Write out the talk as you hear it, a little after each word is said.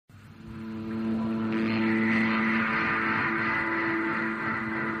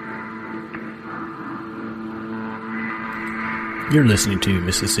You're listening to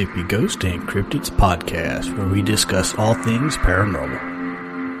Mississippi Ghost and Cryptids Podcast, where we discuss all things paranormal.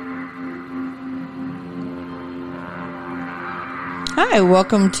 Hi,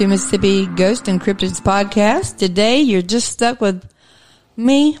 welcome to Mississippi Ghost and Cryptids Podcast. Today, you're just stuck with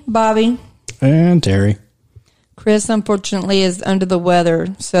me, Bobby. And Terry. Chris, unfortunately, is under the weather,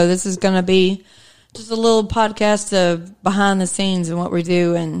 so this is going to be just a little podcast of behind the scenes and what we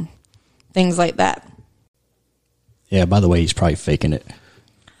do and things like that. Yeah, by the way, he's probably faking it.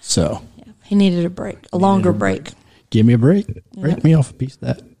 So Yeah, he needed a break, a longer break. Give me a break. Break me off a piece of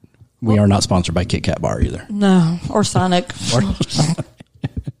that. We are not sponsored by Kit Kat Bar either. No, or Sonic.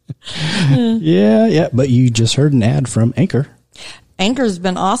 Yeah. But you just heard an ad from Anchor. Anchor's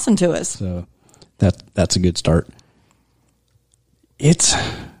been awesome to us. So that's a good start. It's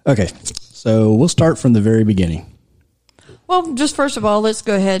okay. So we'll start from the very beginning. Well, just first of all, let's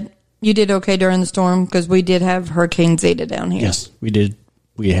go ahead. You did okay during the storm because we did have Hurricane Zeta down here. Yes, we did.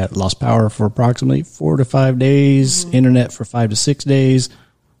 We had lost power for approximately 4 to 5 days, internet for 5 to 6 days.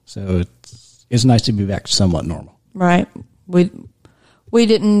 So it's nice to be back to somewhat normal. Right. We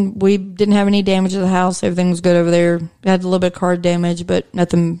didn't have any damage to the house. Everything was good over there. We had a little bit of car damage, but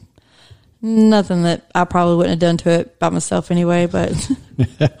nothing that I probably wouldn't have done to it by myself anyway. But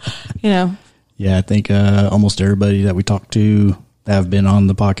Yeah, I think almost everybody that we talked to that have been on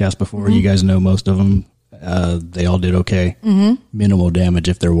the podcast before, you guys know most of them. They all did okay. Minimal damage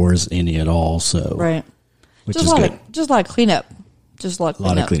if there was any at all. So right, which just is like good. just like cleanup, just like A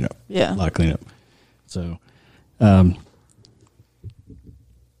lot of cleanup. Yeah, a lot of cleanup. So,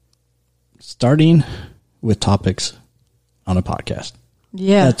 starting with topics on a podcast.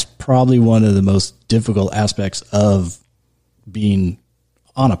 Yeah, That's probably one of the most difficult aspects of being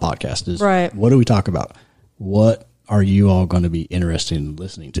on a podcast is right. What do we talk about? What are you all going to be interested in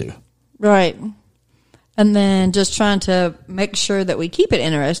listening to? Right. And then just trying to make sure that we keep it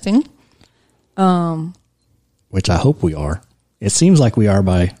interesting. Which I hope we are. It seems like we are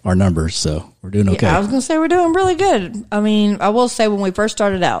by our numbers, so we're doing okay. Yeah, I was going to say we're doing really good. I mean, I will say when we first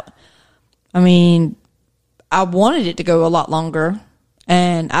started out, I mean, I wanted it to go a lot longer,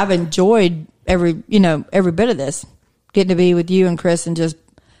 and I've enjoyed every bit of this, getting to be with you and Chris and just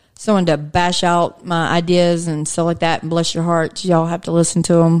someone to bash out my ideas and stuff like that. And bless your hearts, y'all have to listen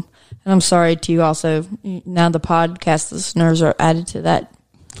to them. And I'm sorry to you also. Now the podcast listeners are added to that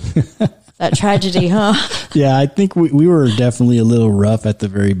that tragedy, huh? Yeah, I think we were definitely a little rough at the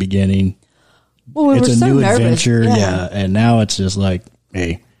very beginning. Well, we It's were a so new nervous. adventure, yeah. And now it's just like,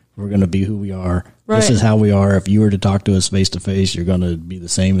 hey, we're going to be who we are. Right. This is how we are. If you were to talk to us face to face, you're going to be the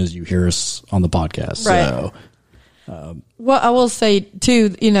same as you hear us on the podcast. Right. So, Well, I will say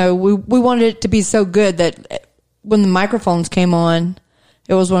too, we wanted it to be so good that when the microphones came on,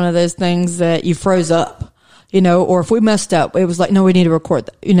 it was one of those things that you froze up, or if we messed up, it was like, no, we need to record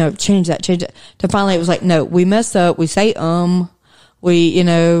that, change that. To finally, it was like, no, we messed up. We say, we,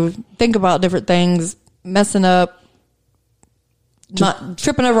 think about different things, messing up, not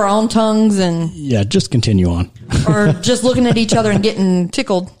tripping over our own tongues and, yeah, just continue on. or just looking at each other and getting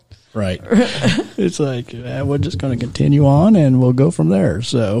tickled. Right. It's like, we're just going to continue on and we'll go from there.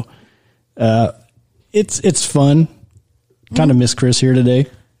 So, it's fun. Kind of miss Chris here today.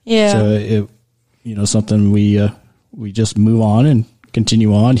 Yeah. So something we just move on and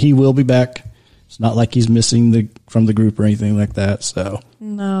continue on. He will be back. It's not like he's missing from the group or anything like that. So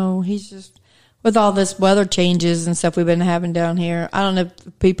No, he's just with all this weather changes and stuff we've been having down here. I don't know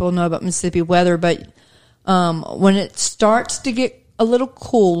if people know about Mississippi weather, but when it starts to get a little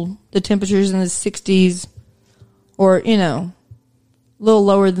cool, the temperatures in the 60s or, a little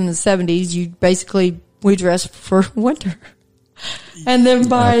lower than the 70s, we dress for winter. And then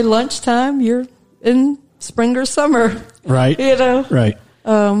by lunchtime, you're in spring or summer. right. Right.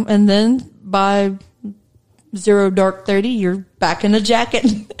 And then by 0 dark 30, you're back in a jacket.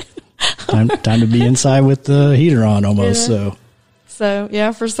 Time to be inside with the heater on almost. Yeah. So So,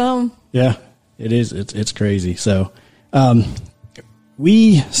 yeah, for some. yeah, it is. It's crazy. So,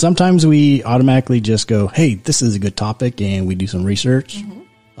 sometimes we automatically just go, hey, this is a good topic, and we do some research.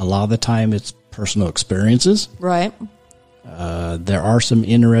 A lot of the time it's personal experiences. Right. There are some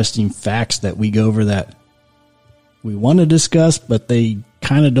interesting facts that we go over that we want to discuss, but they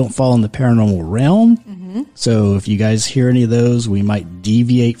kind of don't fall in the paranormal realm. So if you guys hear any of those, we might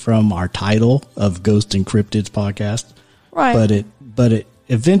deviate from our title of Ghost and Cryptids podcast. Right. But it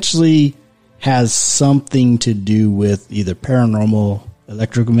eventually has something to do with either paranormal,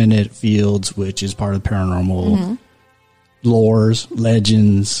 electromagnetic fields, which is part of paranormal lores,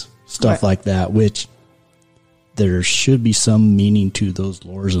 legends, stuff like that, which there should be some meaning to those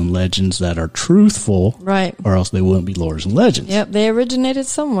lores and legends that are truthful, Right. or else they wouldn't be lores and legends. Yep, they originated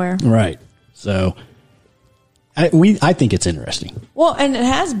somewhere. Right. So I think it's interesting. Well, and it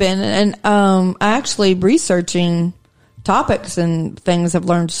has been, and actually researching topics and things, I've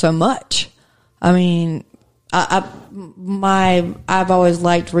learned so much. I mean, I've always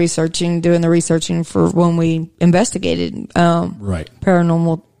liked doing the researching for when we investigated Right.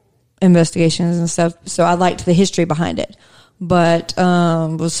 paranormal investigations and stuff. So I liked the history behind it. But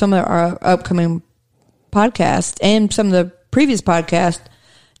with some of our upcoming podcasts and some of the previous podcasts,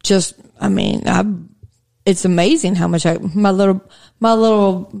 it's amazing how much my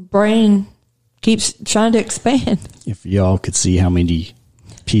little brain keeps trying to expand. If y'all could see how many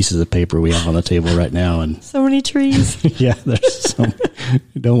pieces of paper we have on the table right now, and So many trees. yeah, there's some.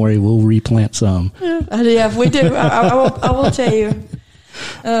 Don't worry, we'll replant some. Yeah, we do. I will tell you.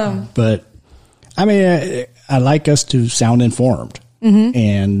 But I mean, I like us to sound informed,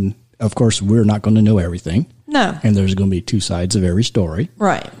 and of course, we're not going to know everything. No. And there's going to be two sides of every story,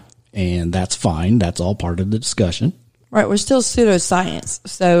 Right. and that's fine. That's all part of the discussion. Right. We're still pseudoscience,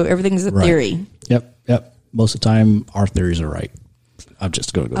 so everything's a Right. theory. Yep. Most of the time, our theories are right. I'm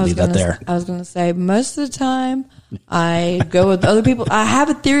just going to leave that there. I was going to say, most of the time, I go with other people. I have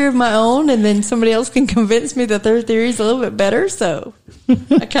a theory of my own, and then somebody else can convince me that their theory is a little bit better. So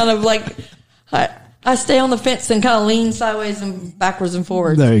I kind of I stay on the fence and kind of lean sideways and backwards and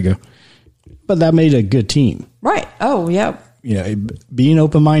forwards. There you go. But that made a good team. Right. Oh, yeah. You know, being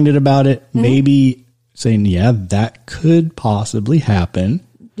open-minded about it, maybe saying, yeah, that could possibly happen.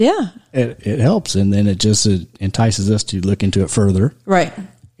 Yeah. It helps, and then it entices us to look into it further. Right.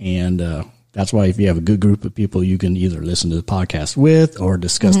 And that's why if you have a good group of people, you can either listen to the podcast with or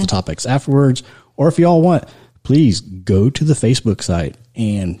discuss the topics afterwards. Or if you all want, please go to the Facebook site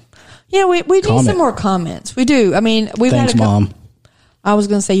and Yeah, we need Comment. some more comments. We do. I mean, we've thanks, had Mom. I was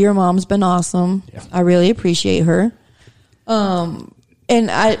going to say your mom's been awesome. Yeah. I really appreciate her. And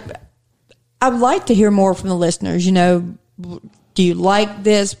I'd like to hear more from the listeners. You know, do you like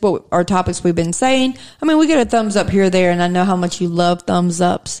this? What are topics we've been saying? I mean, we get a thumbs up here or there, and I know how much you love thumbs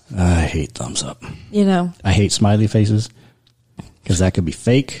ups. I hate thumbs up. You know, I hate smiley faces because that could be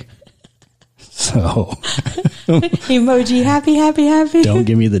fake. So emoji, happy, happy, happy. don't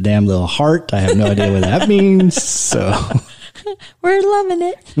give me the damn little heart. I have no idea what that means. So We're loving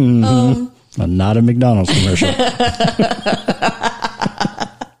it. I'm not a McDonald's commercial.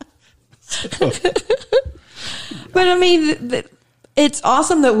 But I mean, it's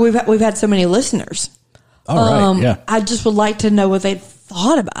awesome that we've had so many listeners. All right. Yeah. I just would like to know what they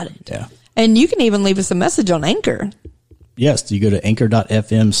thought about it. Yeah. And you can even leave us a message on Anchor. Yes. You go to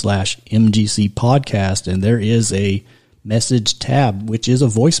anchor.fm/MGC podcast, and there is a message tab, which is a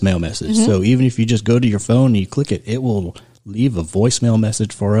voicemail message. So even if you just go to your phone and you click it, it will leave a voicemail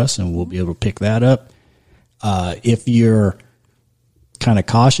message for us, and we'll be able to pick that up. If you're kind of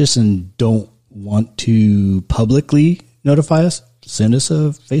cautious and don't want to publicly notify us, send us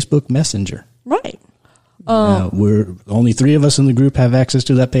a Facebook Messenger. Right. We're only 3 of us in the group have access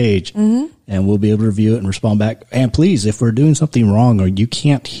to that page, and we'll be able to review it and respond back. And please, if we're doing something wrong, or you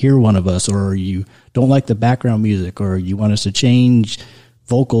can't hear one of us, or you don't like the background music, or you want us to change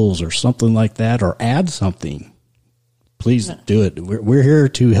vocals or something like that, or add something, please do it. We're here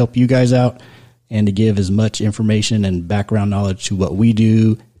to help you guys out and to give as much information and background knowledge to what we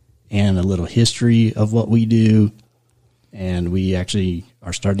do and a little history of what we do. And we actually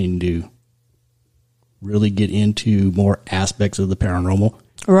are starting to really get into more aspects of the paranormal.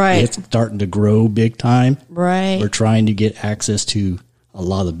 Right. It's starting to grow big time. Right. We're trying to get access to a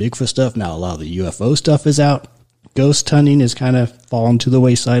lot of the Bigfoot stuff. Now, a lot of the UFO stuff is out. Ghost hunting is kind of fallen to the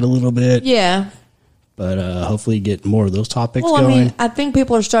wayside a little bit. Yeah. But hopefully get more of those topics Well, going. I mean, I think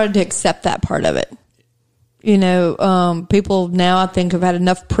people are starting to accept that part of it. You know, people now, I think, have had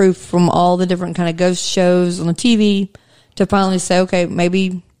enough proof from all the different kind of ghost shows on the TV to finally say, okay,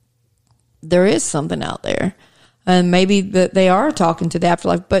 maybe there is something out there. And maybe that they are talking to the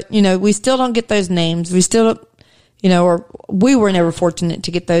afterlife. But, you know, we still don't get those names. We still don't, you know, or we were never fortunate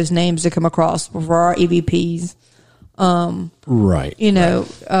to get those names to come across for our EVPs. Right. You know,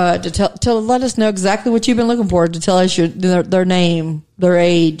 to let us know exactly what you've been looking for, to tell us their name, their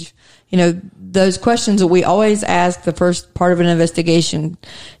age, you know, those questions that we always ask the first part of an investigation.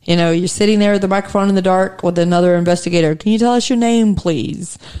 You know, you're sitting there with the microphone in the dark with another investigator. Can you tell us your name,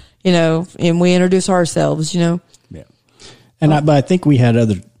 please? You know, and we introduce ourselves, you know. Yeah. And but I think we had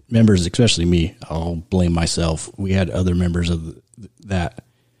other members, especially me, I'll blame myself. We had other members of that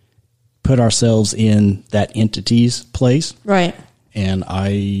put ourselves in that entity's place. Right. And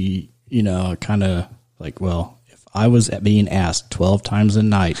I, you know, kind of like, well, if I was being asked 12 times a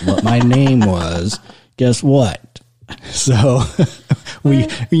night what my name was, guess what? So we,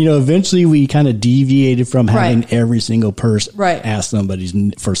 eventually we kind of deviated from having every single person ask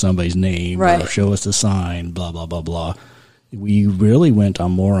somebody's name or show us a sign, blah, blah, blah, blah. We really went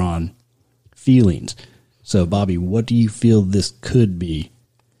on more on feelings. So Bobby, what do you feel this could be?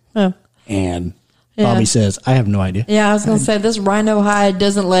 Oh. And Bobby says, I have no idea. Yeah, I was going to say this rhino hide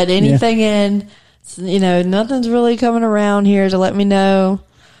doesn't let anything in. Nothing's really coming around here to let me know.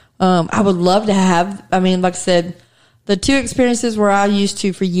 I would love to have, like I said, the two experiences where I used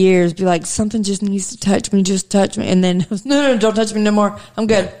to for years be like, something just needs to touch me, just touch me. And then, no, don't touch me no more. I'm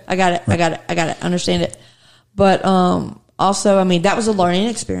good. I got it. I understand it. But also, that was a learning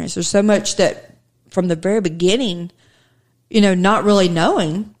experience. There's so much that from the very beginning, not really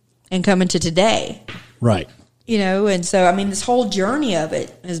knowing and coming to today. Right. And so, this whole journey of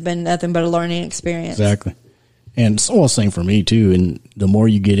it has been nothing but a learning experience. Exactly. And it's all the same for me too. And the more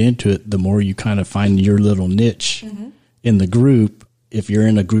you get into it, the more you kind of find your little niche in the group. If you're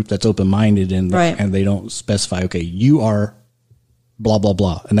in a group that's open-minded and they don't specify, okay, you are blah, blah,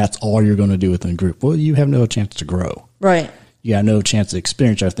 blah, and that's all you're going to do within the group. Well, you have no chance to grow. Right. You got no chance to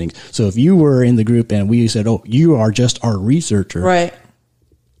experience other things. So if you were in the group and we said, oh, you are just our researcher. Right.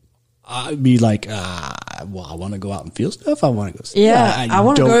 I'd be like, I want to go out and feel stuff. I want to go see. Yeah, I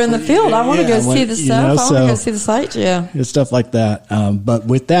want to go in the field. I want to go see the stuff. I want to go see the sites. Yeah, and stuff like that. But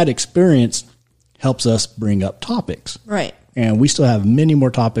with that experience, helps us bring up topics. Right. And we still have many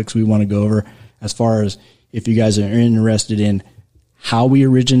more topics we want to go over. As far as if you guys are interested in how we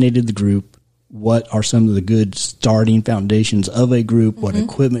originated the group, what are some of the good starting foundations of a group? What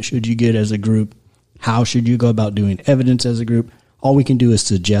equipment should you get as a group? How should you go about doing evidence as a group? All we can do is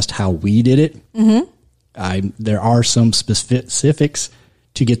suggest how we did it. There are some specifics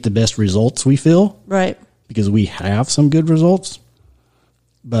to get the best results, we feel. Right. Because we have some good results.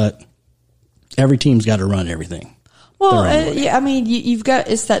 But every team's got to run everything. Well, you've got,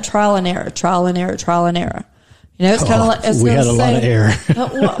 it's that trial and error. It's kind of like, we had a lot of error.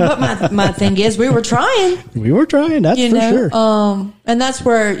 But my thing is, we were trying. That's for sure. And that's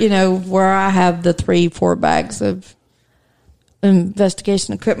where, where I have the 3-4 bags of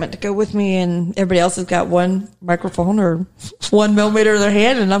investigation equipment to go with me, and everybody else has got one microphone or 1 millimeter in their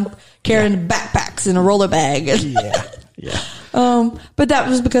hand, and I'm carrying backpacks in a roller bag. But that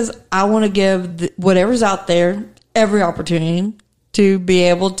was because I want to give whatever's out there every opportunity to be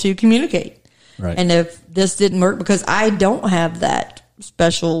able to communicate. Right. And if this didn't work, because I don't have that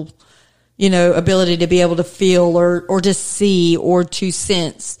special, ability to be able to feel or to see or to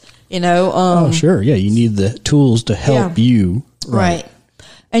sense, sure. Yeah. You need the tools to help you. Right.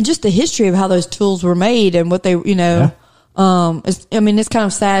 And just the history of how those tools were made and what they, it's kind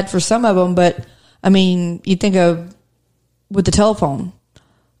of sad for some of them, but you think of with the telephone,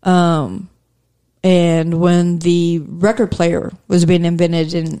 and when the record player was being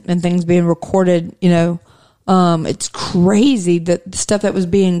invented and things being recorded, it's crazy that the stuff that was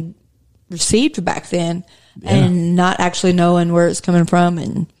being received back then and not actually knowing where it's coming from.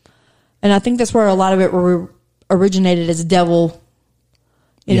 And I think that's where a lot of it originated as devil.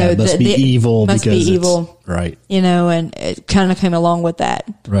 It must be evil. Must be evil. Right. And it kind of came along with that.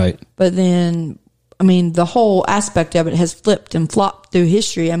 Right. But then, the whole aspect of it has flipped and flopped through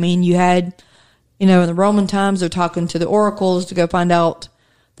history. You had, in the Roman times, they're talking to the oracles to go find out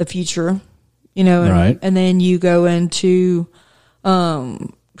the future, and then you go into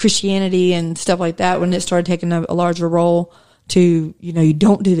Christianity and stuff like that when it started taking a larger role to, you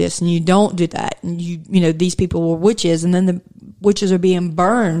don't do this and you don't do that. And these people were witches, and then the witches are being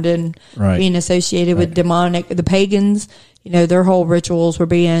burned and being associated with demonic, the pagans, their whole rituals were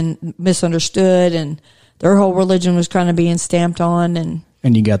being misunderstood and their whole religion was kind of being stamped on.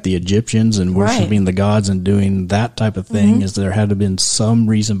 And you got the Egyptians and worshiping the gods and doing that type of thing. Is there had to have been some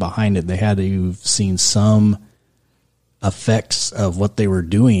reason behind it. They had to have seen some effects of what they were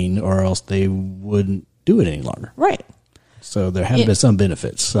doing, or else they wouldn't do it any longer. Right. So there had to be some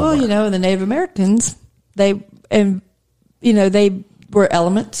benefits somewhere. Well, the Native Americans, they were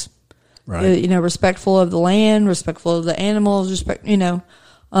elements. Right. Respectful of the land, respectful of the animals,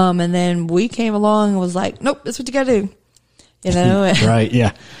 and then we came along and was like, nope, that's what you got to do. Right.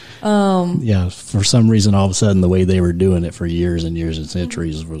 Yeah. For some reason, all of a sudden, the way they were doing it for years and years and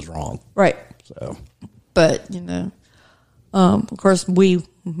centuries was wrong. Right. So, but of course, me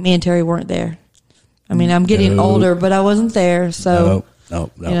and Terry weren't there. I'm getting older, but I wasn't there. So,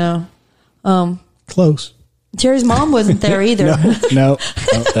 no. Close. Terry's mom wasn't there either. No.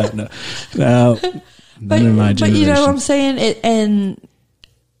 But what I'm saying,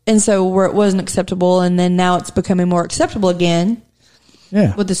 And so where it wasn't acceptable, and then now it's becoming more acceptable again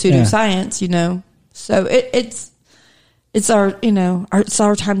with the pseudoscience, you know. So it's our, you know, it's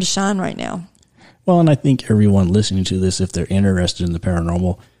our time to shine right now. Well, and I think everyone listening to this, if they're interested in the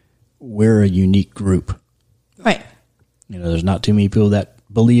paranormal, we're a unique group. Right. You know, there's not too many people that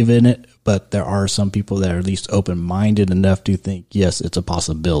believe in it, but there are some people that are at least open-minded enough to think, yes, it's a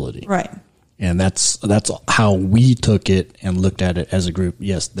possibility. Right. And that's how we took it and looked at it as a group.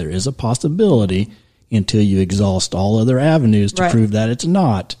 Yes, there is a possibility until you exhaust all other avenues to prove that it's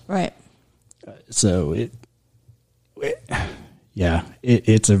not. Right. So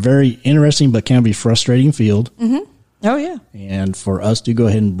it's a very interesting but can be frustrating field. Mm-hmm. Oh, yeah. And for us to go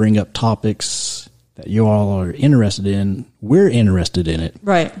ahead and bring up topics that you all are interested in, we're interested in it.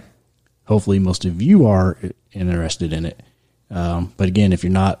 Right. Hopefully most of you are interested in it. But again, if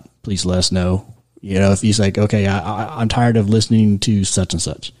you're not, please let us know. You know, if you say, okay, I'm tired of listening to such and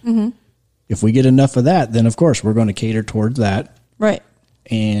such. Mm-hmm. If we get enough of that, then of course we're going to cater towards that. Right.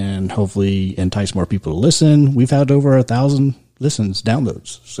 And hopefully entice more people to listen. We've had over 1,000 listens,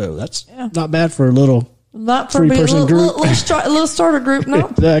 downloads. So that's not bad for a little not for 3-person group. A little starter group, no.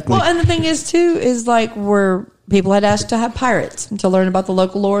 Exactly. Well, and the thing is, too, is like where people had asked to have pirates and to learn about the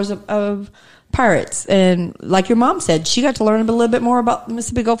local lores of pirates. And like your mom said, she got to learn a little bit more about the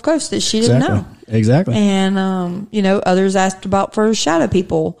Mississippi Gulf Coast that she didn't know. Exactly. And, you know, others asked about for shadow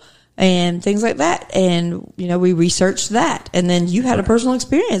people and things like that. And, you know, we researched that. And then you had a personal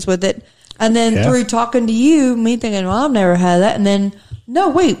experience with it. And then through talking to you, me thinking, well, I've never had that. And then, no,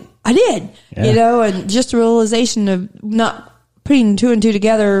 wait, I did. You know, and just the realization of not putting 2 and 2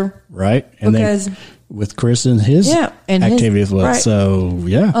 together. Right. And because then with Chris and his activity as well. Right.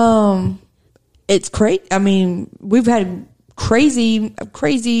 So, it's great. I mean, we've had crazy,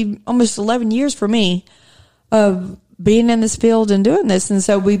 almost 11 years for me of being in this field and doing this. And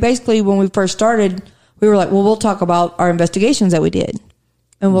so we basically, when we first started, we were like, well, we'll talk about our investigations that we did.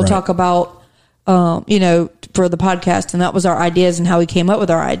 And we'll talk about, you know, for the podcast. And that was our ideas and how we came up with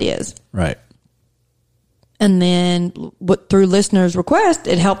our ideas. Right. And then through listeners' request,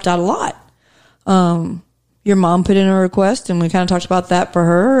 it helped out a lot. Your mom put in a request and we kind of talked about that for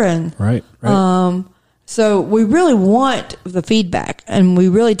her. And right. so we really want the feedback and we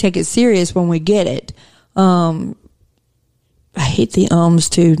really take it serious when we get it. I hate the ums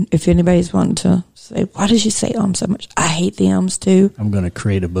too. If anybody's wanting to say, why did you say so much? I hate the ums too. I'm going to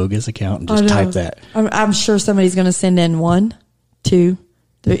create a bogus account and just type that. I'm sure somebody's going to send in 1, 2,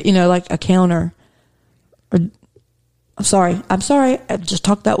 3, you know, like a counter. Or I'm sorry. I just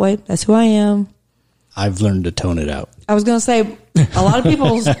talk that way. That's who I am. I've learned to tone it out. I was going to say a lot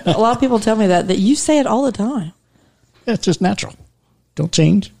of people tell me that you say it all the time. Yeah, it's just natural. Don't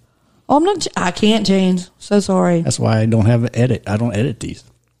change. Oh, I can't change. So sorry. That's why I don't have an edit. I don't edit these.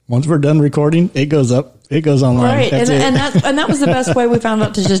 Once we're done recording, it goes up. It goes online. Right. And that was the best way we found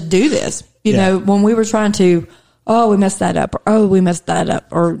out to just do this. You know, when we were trying to, we messed that up. Or, we messed that up.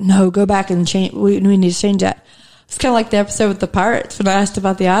 Or no, go back and change. We need to change that. It's kind of like the episode with the pirates when I asked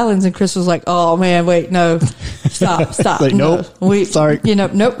about the islands and Chris was like, oh man, wait, no, stop. Like, nope. Sorry. You know,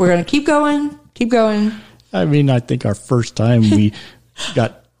 nope. We're going to keep going. I mean, I think our first time we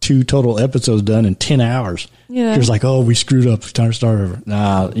got 2 total episodes done in 10 hours. Yeah. It was like, we screwed up. Time to start over.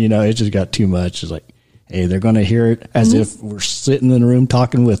 Nah, you know, it just got too much. It's like, hey, they're going to hear it as if we're sitting in the room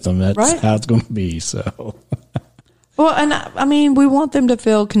talking with them. That's how it's going to be. So, well, and I mean, we want them to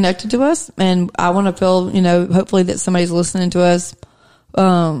feel connected to us, and I want to feel, you know, hopefully that somebody's listening to us.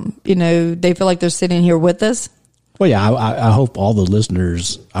 You know, they feel like they're sitting here with us. Well, yeah, I hope all the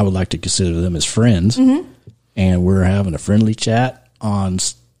listeners, I would like to consider them as friends, and we're having a friendly chat on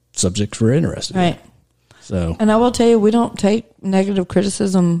subjects we're interested in. So, and I will tell you, we don't take negative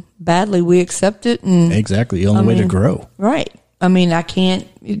criticism badly. We accept it. And exactly. The only way to grow. Right. I mean, I can't,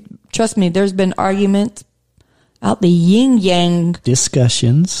 trust me, there's been arguments out the yin yang.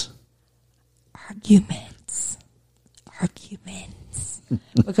 Discussions. Arguments.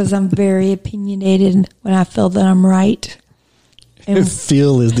 Because I'm very opinionated when I feel that I'm right. And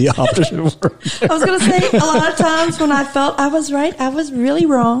feel is the opposite word. I was going to say, a lot of times when I felt I was right, I was really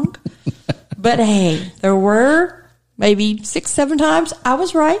wrong. But hey, there were maybe 6, 7 times I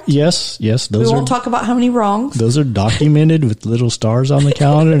was right. Yes. We won't talk about how many wrongs. Those are documented with little stars on the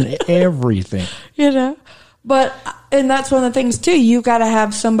calendar and everything. You know, and that's one of the things too. You got to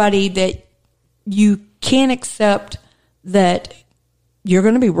have somebody that you can accept that you're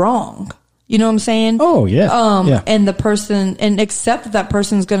going to be wrong. You know what I'm saying? Oh, yeah. And the person, and accept that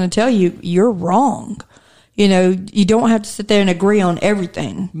person's going to tell you you're wrong. You know, you don't have to sit there and agree on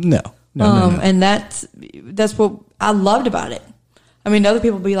everything. No. And that's what I loved about it. I mean, other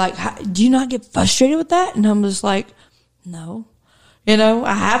people be like, do you not get frustrated with that? And I'm just like, no. You know,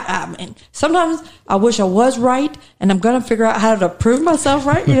 I mean, sometimes I wish I was right, and I'm going to figure out how to prove myself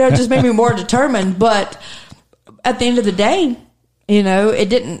right. You know, it just made me more determined. But at the end of the day, you know,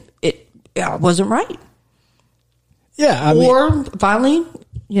 I wasn't right. Yeah. I mean, or finally,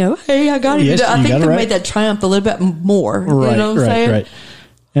 you know, hey, I got it. Yes, I think they right. made that triumph a little bit more. Right, you know what I'm saying? Right.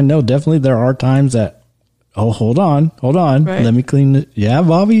 And no, definitely there are times that, oh, hold on. Right. Let me clean it. Yeah,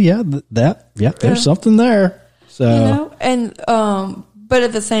 Bobby. Yeah, there's something there. So, you know, and, but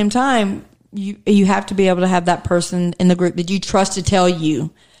at the same time, you have to be able to have that person in the group that you trust to tell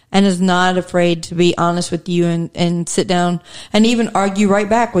you and is not afraid to be honest with you and sit down and even argue right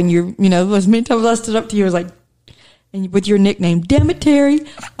back when you're, you know, as many times I stood up to you, I was like, and with your nickname, damn it, Terry,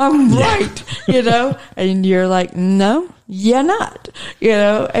 I'm right, you know, and you're like, no, you're not, you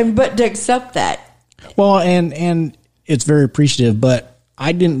know, but to accept that. Well, and it's very appreciative, but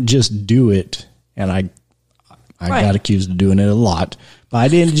I didn't just do it, and I Right. got accused of doing it a lot, but I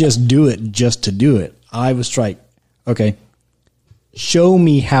didn't just do it just to do it. I was like, okay, show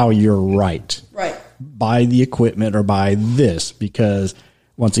me how you're right. Right. Buy the equipment or buy this, because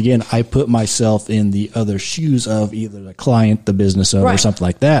once again, I put myself in the other shoes of either the client, the business owner, or Right. something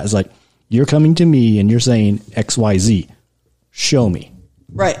like that. It's like, you're coming to me and you're saying XYZ. Show me.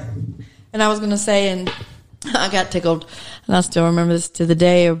 Right. And I was going to say, and I got tickled, and I still remember this to the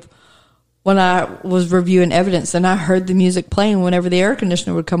day of when I was reviewing evidence and I heard the music playing whenever the air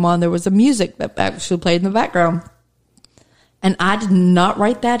conditioner would come on. There was a music that actually played in the background. And I did not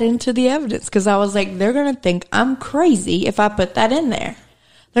write that into the evidence because I was like, they're going to think I'm crazy if I put that in there.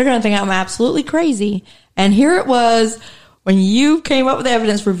 They're going to think I'm absolutely crazy. And here it was, when you came up with the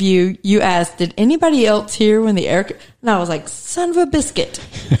evidence review, you asked, did anybody else hear when the air... And I was like, son of a biscuit.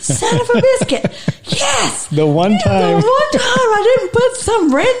 Son of a biscuit. Yes. The one time. The one time I didn't put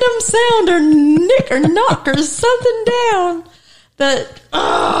some random sound or nick or knock or something down that...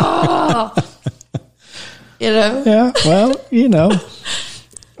 Oh. You know? Yeah, well, you know.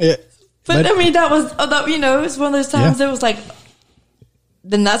 But I mean, that was, you know, it was one of those times that was like,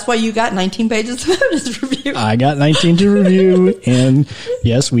 then that's why you got 19 pages of evidence review. I got 19 to review, and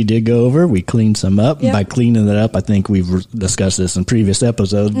yes, we did go over. We cleaned some up. Yep. By cleaning it up, I think we've discussed this in previous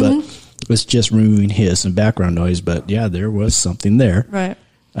episodes, but it's just removing hiss and background noise. But yeah, there was something there. Right.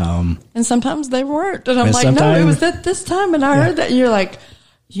 And sometimes they weren't. And I'm and like, no, it was at this time. And I heard that. And you're like,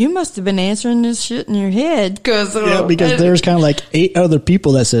 you must have been answering this shit in your head. Because there's kind of like 8 other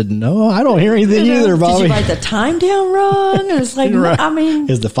people that said, no, I don't hear anything either, Bobby. Did you write the time down wrong? And it's like, Right. I mean.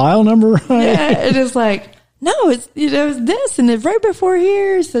 Is the file number right? Yeah, it is like, no, it's, you know, it's this. And it's right before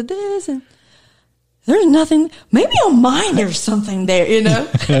here, it said this. And there's nothing. Maybe on mine there's something there, you know.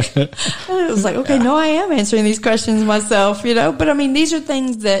 And it was like, okay, no, I am answering these questions myself, you know. But I mean, these are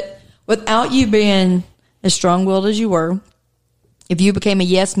things that without you being as strong-willed as you were, if you became a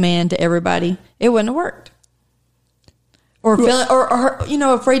yes man to everybody, it wouldn't have worked. Or you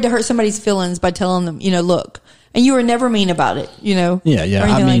know, afraid to hurt somebody's feelings by telling them, you know, look, and you were never mean about it, you know. Yeah. Or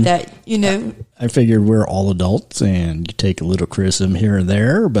anything like that, you know. I figured we're all adults and you take a little criticism here and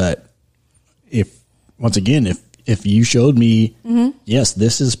there, but if you showed me, yes,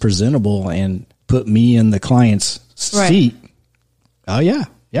 this is presentable and put me in the client's seat, oh yeah,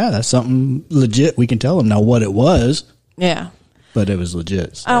 that's something legit. We can tell them now what it was. Yeah. But it was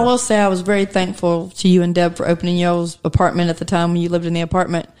legit. So. I will say I was very thankful to you and Deb for opening y'all's apartment at the time when you lived in the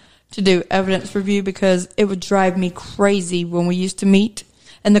apartment to do evidence review, because it would drive me crazy when we used to meet.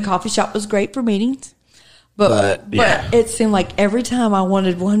 And the coffee shop was great for meetings. But it seemed like every time I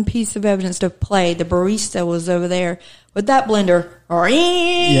wanted one piece of evidence to play, the barista was over there with that blender, or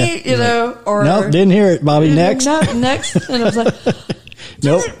you know, or no, didn't hear it, Bobby. Next, next, and I was like,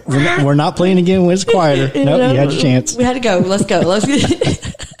 nope, we're not playing again when it's quieter. Nope, you had your chance. We had to go. Let's go.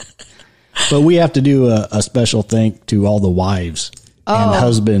 But we have to do a special thank to all the wives and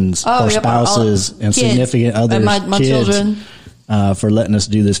husbands or spouses and kids, significant others, and my kids, children, for letting us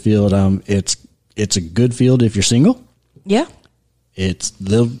do this field. It's a good field if you're single. Yeah. It's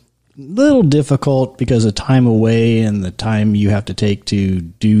little difficult because of time away and the time you have to take to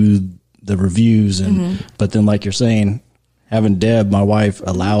do the reviews. And but then, like you're saying, having Deb, my wife,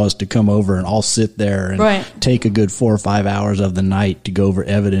 allow us to come over and all sit there and take a good 4 or 5 hours of the night to go over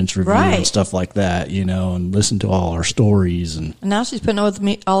evidence review and stuff like that, you know, and listen to all our stories. And now she's putting up with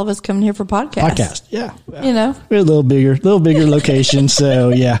me, all of us coming here for podcasts. Yeah. You know, we're a little bigger location.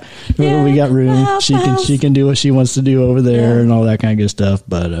 So we got room. She can do what she wants to do over there and all that kind of good stuff.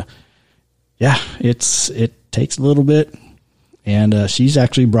 But it takes a little bit. And she's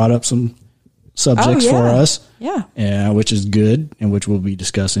actually brought up some subjects for us. Yeah. Which is good, and which we'll be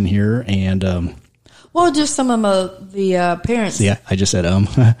discussing here. And well, just some of the parents. yeah, I just said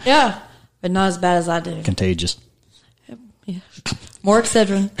Yeah, but not as bad as I do. contagious. Yeah. More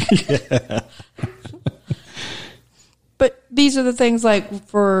Excedrin. Yeah. But these are the things like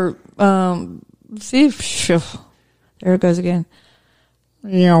for see, there it goes again.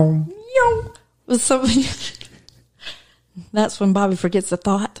 So, that's when Bobby forgets the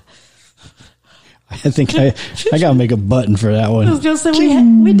thought. I think I gotta make a button for that I was one. going to say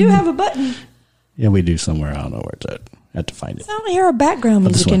we do have a button. Yeah, we do somewhere. I don't know where it's at. I have to find it. I don't hear our background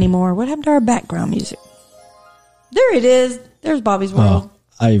this music one. anymore. What happened to our background music? There it is. There's Bobby's World.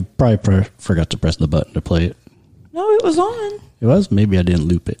 Oh, I probably forgot to press the button to play it. No, it was on. It was? Maybe I didn't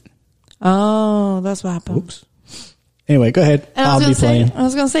loop it. Oh, that's what happened. Oops. Anyway, go ahead. And I'll be playing. I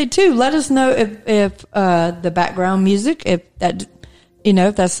was going to say too. Let us know if the background music, if that,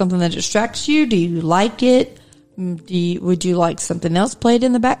 if that's something that distracts you. Do you like it? Would you like something else played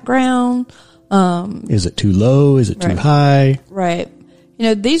in the background? Is it too low? Is it too Right. high? Right.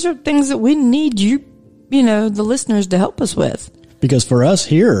 These are things that we need the listeners to help us with. Because for us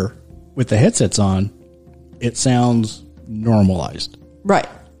here, with the headsets on, it sounds normalized. Right.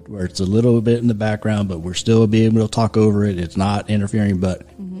 Where it's a little bit in the background, but we're still be able to talk over it. It's not interfering. But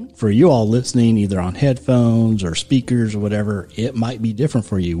for you all listening, either on headphones or speakers or whatever, it might be different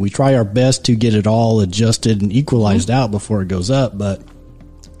for you. We try our best to get it all adjusted and equalized out before it goes up, but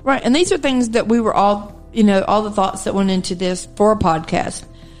Right. And these are things that we were all the thoughts that went into this for a podcast,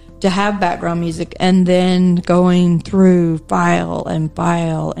 to have background music, and then going through file and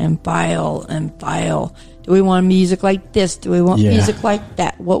file and file and file. Do we want music like this? Do we want music like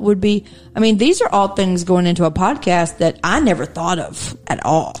that? What would be? I mean, these are all things going into a podcast that I never thought of at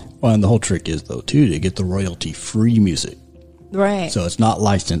all. well, and the whole trick is though too to get the royalty free music. Right. So it's not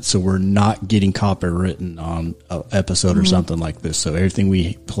licensed, so we're not getting copywritten on an episode or something like this. So everything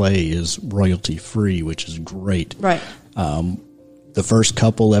we play is royalty free, which is great. Right. The first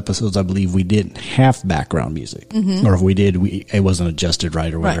couple episodes, I believe we didn't have background music, or if we did, it wasn't adjusted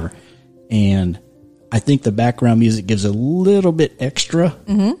right or whatever. Right. And I think the background music gives a little bit extra,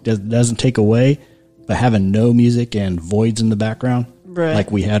 doesn't take away, but having no music and voids in the background, Right.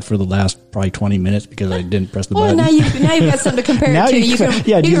 like we had for the last probably 20 minutes because I didn't press the Well, button. now you've got something to compare Now it to. you can-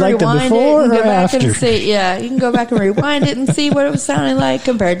 do you can like the rewind before it and or go back after? and see. Yeah, you can go back and rewind it and see what it was sounding like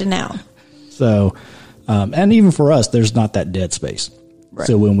compared to now. So, and even for us, there's not that dead space. Right.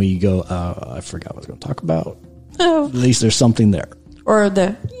 So when we go, I forgot what I was going to talk about. Oh. At least there's something there. Or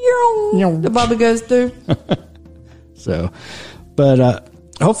the Bobby goes through. So, but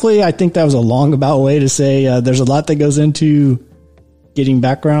hopefully, I think that was a long about way to say there's a lot that goes into getting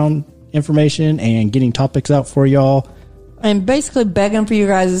background information and getting topics out for y'all. I'm basically begging for you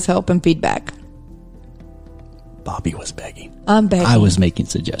guys' help and feedback. Bobby was begging. I'm begging. I was making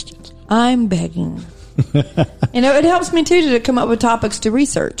suggestions. I'm begging. It helps me too to come up with topics to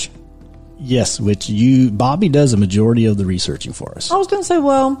research. Yes, which Bobby does a majority of the researching for us. I was going to say,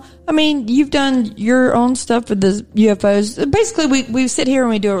 well, I mean, you've done your own stuff with the UFOs. Basically, we sit here and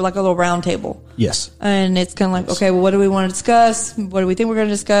we do it like a little round table. Yes. And it's kind of like, okay, well, what do we want to discuss? What do we think we're going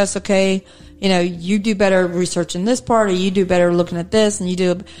to discuss? Okay, you do better researching this part, or you do better looking at this, and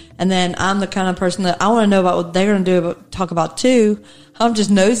then I'm the kind of person that I want to know about what they're going to do, talk about too. I'm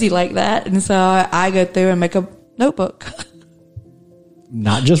just nosy like that. And so I go through and make a notebook.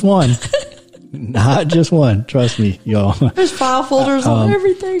 Not just one. Not just one. Trust me, y'all. There's file folders on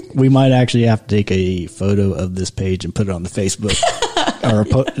everything. We might actually have to take a photo of this page and put it on the Facebook or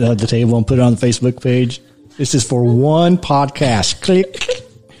put it on the table and put it on the Facebook page. This is for one podcast. Click.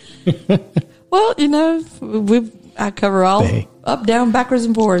 Well, I cover all Hey. up, down, backwards,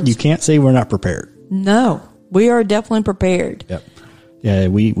 and forwards. You can't say we're not prepared. No, we are definitely prepared. Yep. Yeah,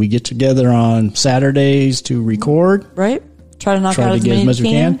 we get together on Saturdays to record. Right? Try to knock Try out to as get many as much as we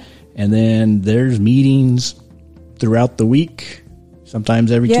can. can. And then there's meetings throughout the week,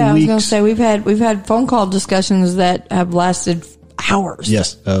 sometimes every 2 Yeah, I was weeks. going to say we've had phone call discussions that have lasted hours.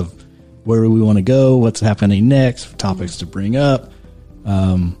 Yes, of where we want to go, what's happening next, topics to bring up.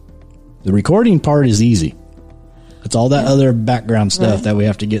 The recording part is easy. It's all that other background stuff Right. that we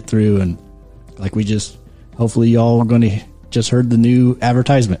have to get through, and like hopefully y'all are going to just heard the new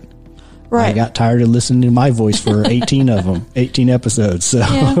advertisement. Right. I got tired of listening to my voice for 18 of them, 18 episodes. So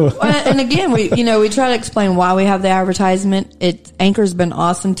Yeah. Well, and again, we try to explain why we have the advertisement. Anchor's been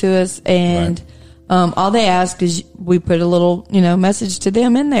awesome to us, and all they ask is we put a little message to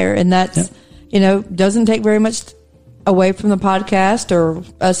them in there, and that's doesn't take very much away from the podcast or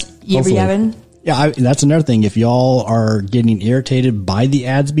us Hopefully. having. Yeah, that's another thing. If y'all are getting irritated by the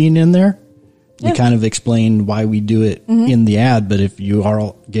ads being in there, We kind of explain why we do it in the ad, but if you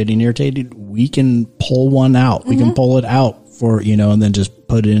are getting irritated, we can pull one out. We can pull it out for, and then just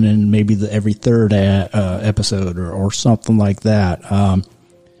put it in maybe every third episode or something like that.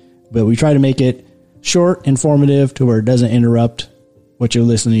 But we try to make it short, informative, to where it doesn't interrupt what you're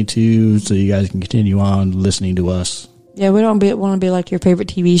listening to, so you guys can continue on listening to us. Yeah, we don't want to be like your favorite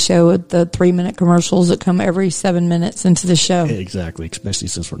TV show with the 3-minute commercials that come every 7 minutes into the show. Exactly, especially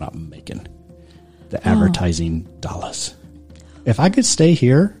since we're not making the advertising dollars. If I could stay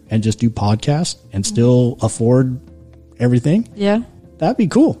here and just do podcasts and still afford everything, that'd be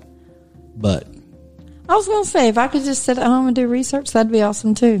cool. But I was going to say, if I could just sit at home and do research, that'd be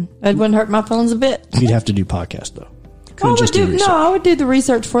awesome too. That wouldn't hurt my feelings a bit. You'd have to do podcasts though. I would do the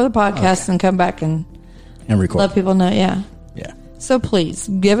research for the podcast and come back and record. Let people know. Yeah. So please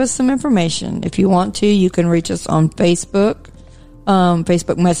give us some information. If you want to, you can reach us on Facebook,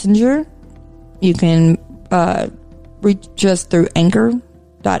 Facebook Messenger. You can reach us through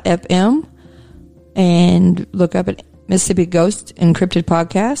anchor.fm and look up at Mississippi Ghost Encrypted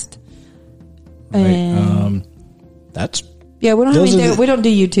Podcast. And we don't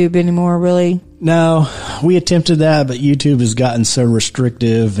do YouTube anymore, really. No, we attempted that, but YouTube has gotten so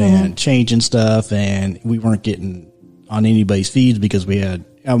restrictive and changing stuff, and we weren't getting on anybody's feeds because we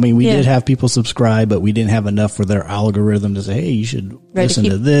did have people subscribe, but we didn't have enough for their algorithm to say, hey, you should listen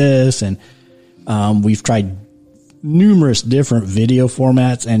to this. And we've tried numerous different video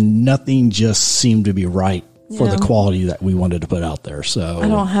formats, and nothing just seemed to be right for the quality that we wanted to put out there. So I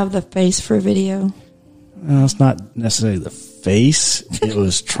don't have the face for video. It's not necessarily the face. It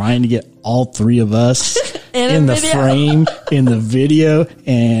was trying to get all three of us in the frame, in the video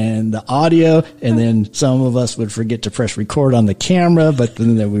and the audio. And then some of us would forget to press record on the camera, but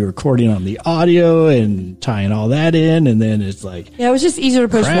then we were recording on the audio and tying all that in. And then it's like, it was just easier to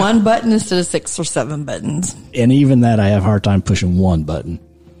push one button instead of 6 or 7 buttons. And even that, I have a hard time pushing one button.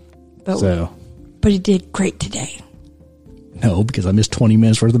 But he did great today. No, because I missed 20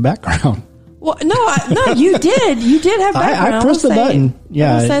 minutes worth of background. Well, no, you did. You did have background. I pressed the button.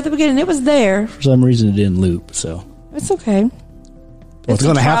 Yeah. I said at the beginning, it was there. For some reason, it didn't loop, so. It's okay. Well, it's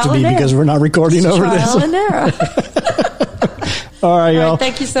going to have to be because we're not recording over this. Trial and error. All right, y'all.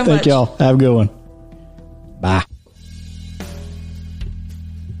 Thank you so much. Thank y'all. Have a good one. Bye.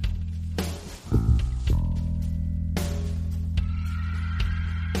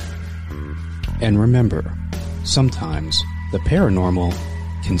 And remember, sometimes the paranormal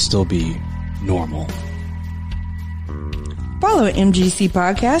can still be normal. Follow MGC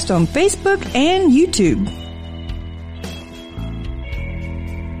Podcast on Facebook and YouTube.